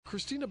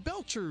Christina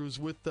Belcher, who's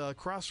with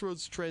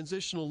Crossroads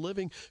Transitional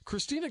Living.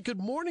 Christina, good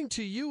morning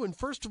to you. And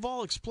first of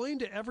all, explain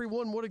to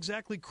everyone what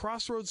exactly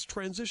Crossroads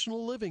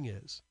Transitional Living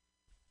is.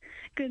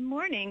 Good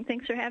morning.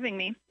 Thanks for having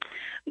me.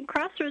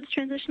 Crossroads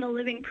Transitional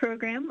Living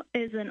Program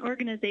is an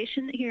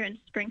organization here in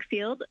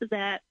Springfield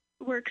that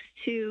works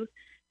to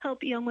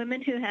help young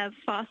women who have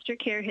foster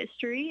care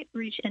history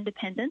reach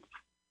independence.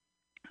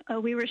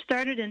 We were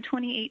started in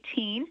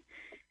 2018,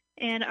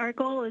 and our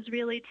goal is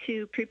really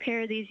to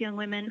prepare these young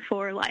women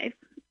for life.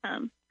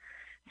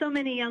 So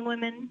many young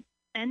women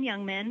and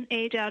young men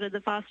age out of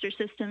the foster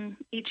system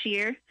each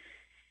year,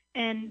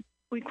 and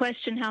we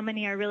question how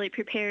many are really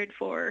prepared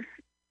for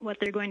what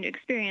they're going to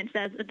experience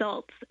as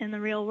adults in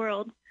the real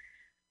world.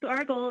 So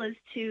our goal is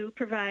to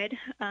provide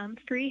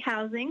free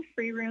housing,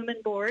 free room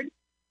and board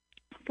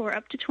for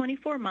up to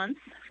 24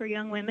 months for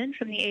young women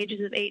from the ages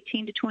of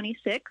 18 to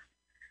 26.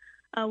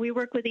 We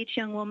work with each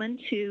young woman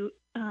to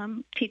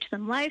teach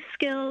them life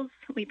skills.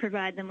 We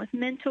provide them with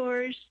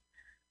mentors.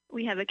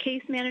 We have a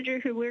case manager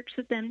who works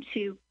with them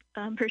to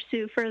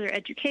pursue further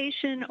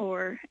education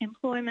or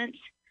employment.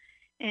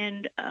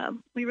 And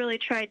we really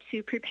try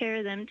to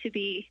prepare them to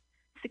be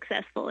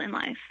successful in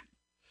life.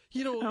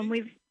 You know, I'm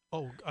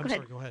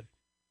sorry, go ahead.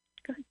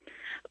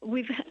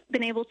 We've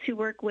been able to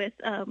work with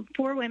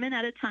 4 women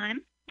at a time,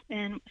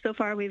 and so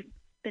far we've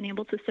been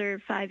able to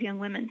serve 5 young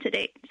women to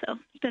date. So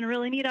it's been a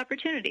really neat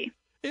opportunity.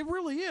 It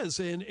really is,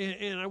 and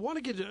I want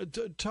to get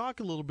to talk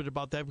a little bit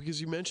about that because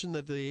you mentioned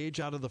that they age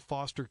out of the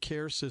foster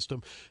care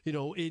system. You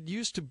know, it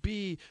used to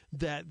be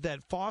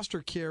that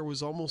foster care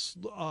was almost,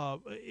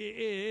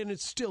 and it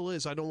still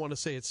is. I don't want to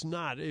say it's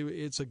not.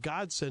 It's a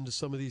godsend to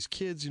some of these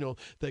kids, you know,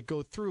 that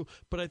go through.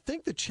 But I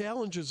think the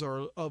challenges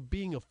of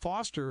being a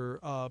foster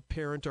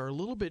parent are a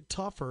little bit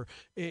tougher,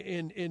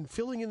 and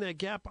filling in that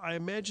gap. I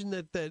imagine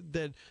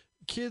that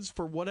kids,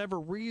 for whatever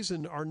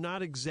reason, are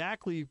not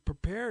exactly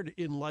prepared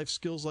in life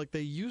skills like they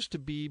used to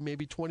be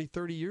maybe 20,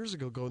 30 years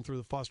ago going through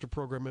the foster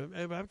program.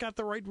 Have I got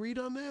the right read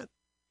on that?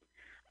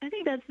 I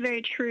think that's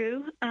very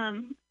true.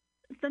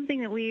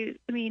 Something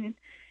that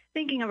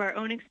thinking of our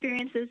own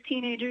experience as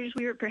teenagers,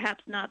 we were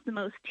perhaps not the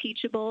most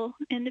teachable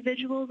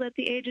individuals at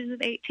the ages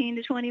of 18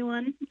 to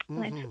 21.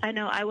 Mm-hmm. I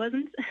know I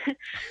wasn't.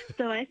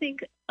 So I think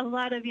a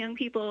lot of young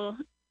people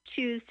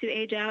choose to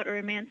age out or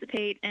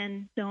emancipate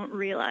and don't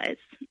realize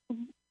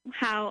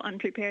how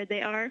unprepared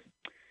they are.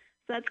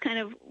 So that's kind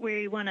of where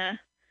you want to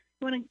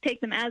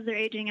take them as they're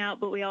aging out,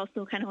 but we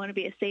also kind of want to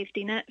be a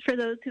safety net for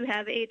those who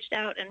have aged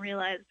out and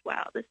realize,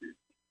 wow, this is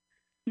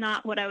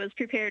not what I was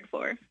prepared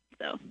for.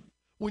 So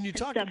when you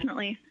talk,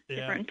 definitely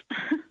different.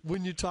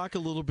 When you talk a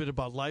little bit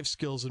about life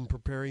skills and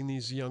preparing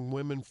these young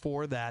women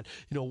for that,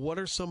 you know, what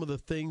are some of the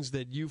things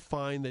that you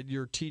find that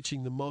you're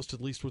teaching the most,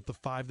 at least with the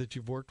 5 that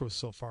you've worked with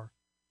so far?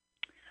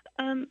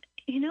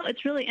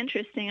 It's really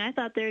interesting. I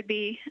thought there'd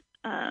be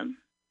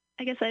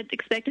I guess I'd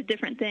expected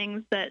different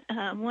things, but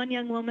one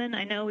young woman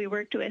I know we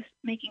worked with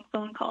making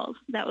phone calls.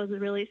 That was a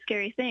really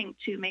scary thing,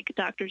 to make a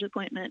doctor's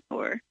appointment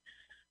or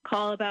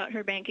call about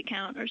her bank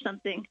account or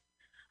something.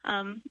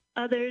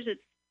 Others, it's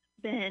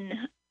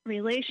been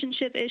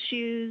relationship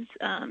issues,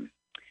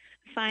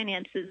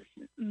 finances,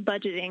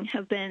 budgeting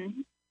have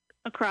been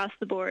across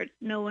the board.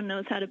 No one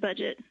knows how to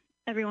budget.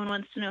 Everyone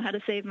wants to know how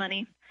to save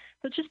money.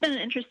 So it's just been an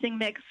interesting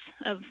mix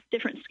of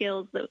different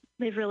skills that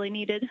they've really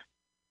needed.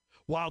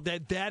 Wow,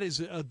 that is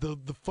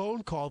the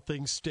phone call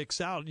thing sticks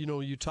out. You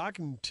know, you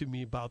talking to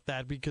me about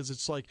that because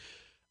it's like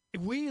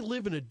we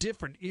live in a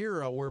different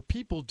era where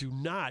people do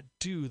not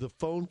do the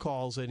phone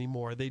calls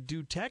anymore. They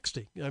do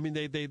texting. I mean,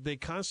 they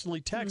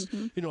constantly text.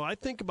 Mm-hmm. You know, I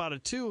think about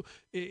it too.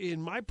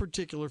 In my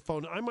particular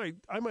phone, I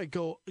might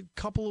go a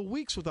couple of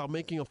weeks without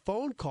making a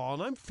phone call,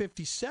 and I'm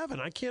 57.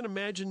 I can't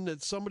imagine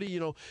that somebody,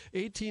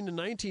 18 to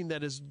 19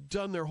 that has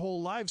done their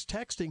whole lives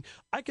texting.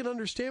 I can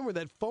understand where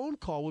that phone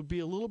call would be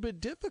a little bit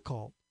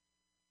difficult.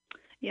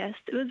 Yes,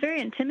 it was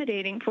very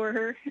intimidating for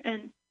her,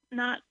 and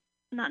not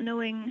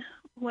knowing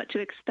what to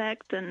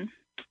expect, and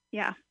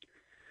yeah.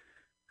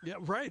 Yeah,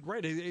 right,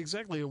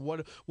 exactly. And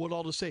what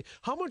all to say?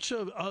 How much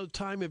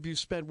time have you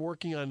spent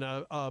working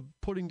on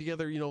putting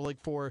together,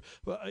 like for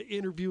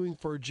interviewing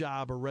for a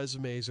job or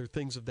resumes or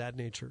things of that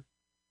nature?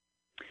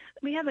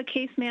 We have a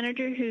case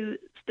manager who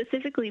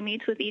specifically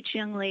meets with each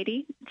young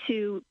lady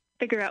to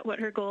figure out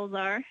what her goals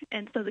are,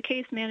 and so the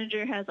case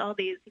manager has all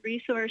these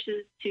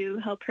resources to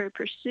help her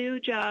pursue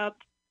jobs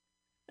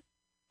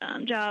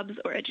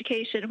or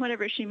education,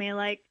 whatever she may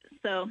like.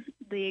 So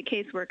the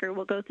caseworker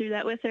will go through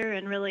that with her,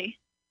 and really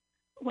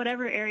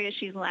whatever area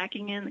she's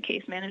lacking in, the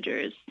case manager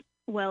is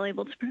well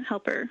able to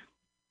help her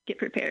get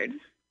prepared.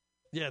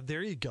 Yeah,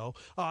 there you go.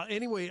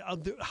 Anyway,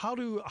 how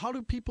do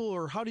people,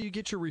 or how do you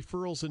get your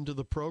referrals into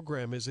the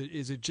program? Is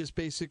it just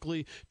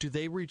basically, do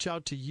they reach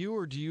out to you,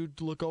 or do you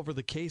look over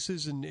the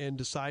cases and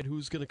decide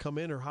who's going to come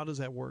in, or how does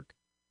that work?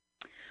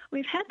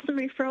 We've had some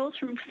referrals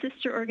from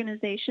sister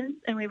organizations,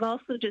 and we've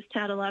also just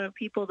had a lot of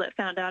people that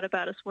found out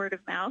about us word of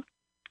mouth.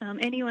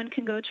 Anyone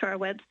can go to our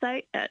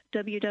website at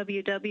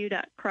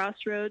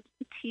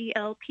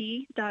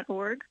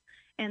www.crossroadslp.org,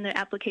 and the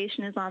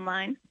application is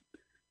online.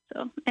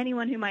 So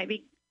anyone who might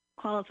be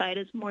qualified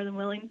is more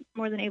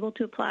than able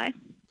to apply.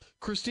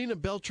 Christina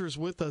Belcher is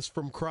with us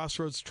from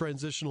Crossroads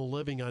Transitional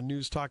Living on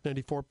News Talk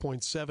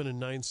 94.7 and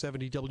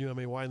 970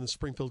 WMAY in the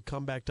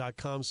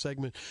SpringfieldComeback.com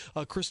segment.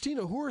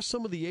 Christina, who are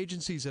some of the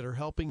agencies that are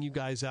helping you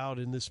guys out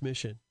in this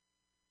mission?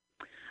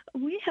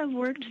 We have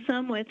worked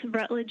some with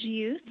Rutledge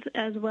Youth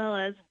as well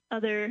as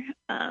other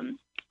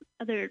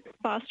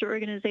foster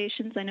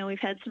organizations. I know we've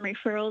had some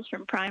referrals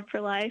from Prime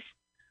for Life.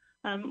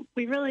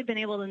 We've really been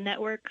able to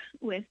network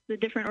with the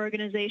different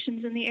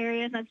organizations in the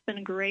area, and that's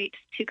been great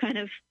to kind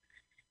of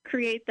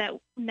create that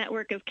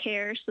network of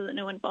care so that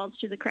no one falls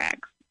through the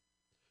cracks.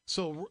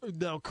 So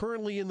now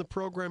currently in the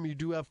program, you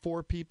do have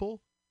 4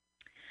 people?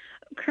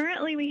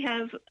 Currently we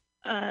have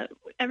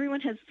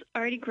everyone has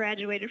already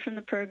graduated from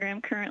the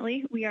program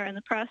currently. We are in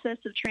the process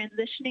of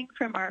transitioning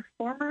from our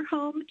former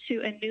home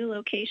to a new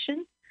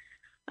location.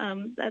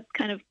 That's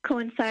kind of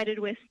coincided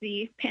with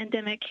the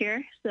pandemic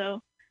here,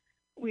 so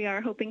we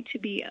are hoping to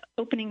be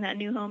opening that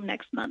new home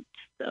next month.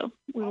 So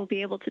we will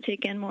be able to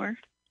take in more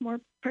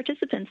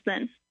participants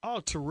then. Oh,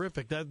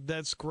 terrific.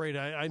 That's great.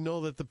 I know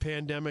that the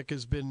pandemic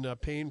has been a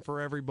pain for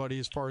everybody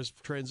as far as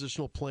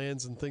transitional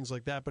plans and things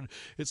like that, but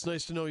it's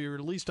nice to know you're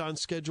at least on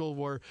schedule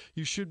where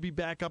you should be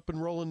back up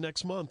and rolling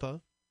next month, huh?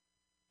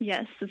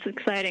 Yes, it's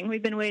exciting.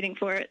 We've been waiting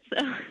for it.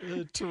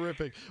 So.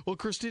 Terrific. Well,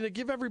 Christina,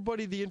 give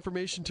everybody the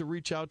information to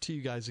reach out to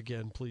you guys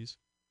again, please.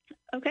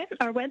 Okay.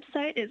 Our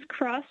website is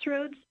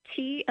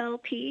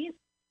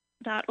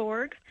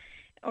crossroadstlp.org.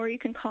 Or you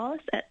can call us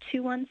at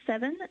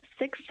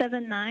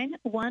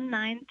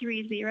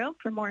 217-679-1930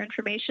 for more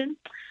information.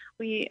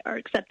 We are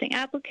accepting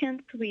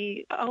applicants.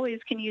 We always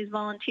can use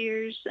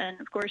volunteers,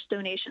 and, of course,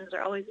 donations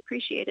are always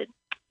appreciated.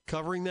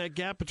 Covering that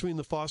gap between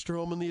the foster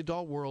home and the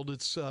adult world,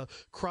 it's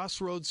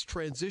Crossroads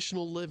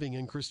Transitional Living.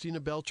 And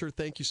Christina Belcher,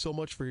 thank you so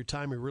much for your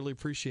time. We really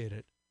appreciate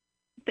it.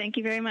 Thank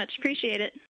you very much. Appreciate it.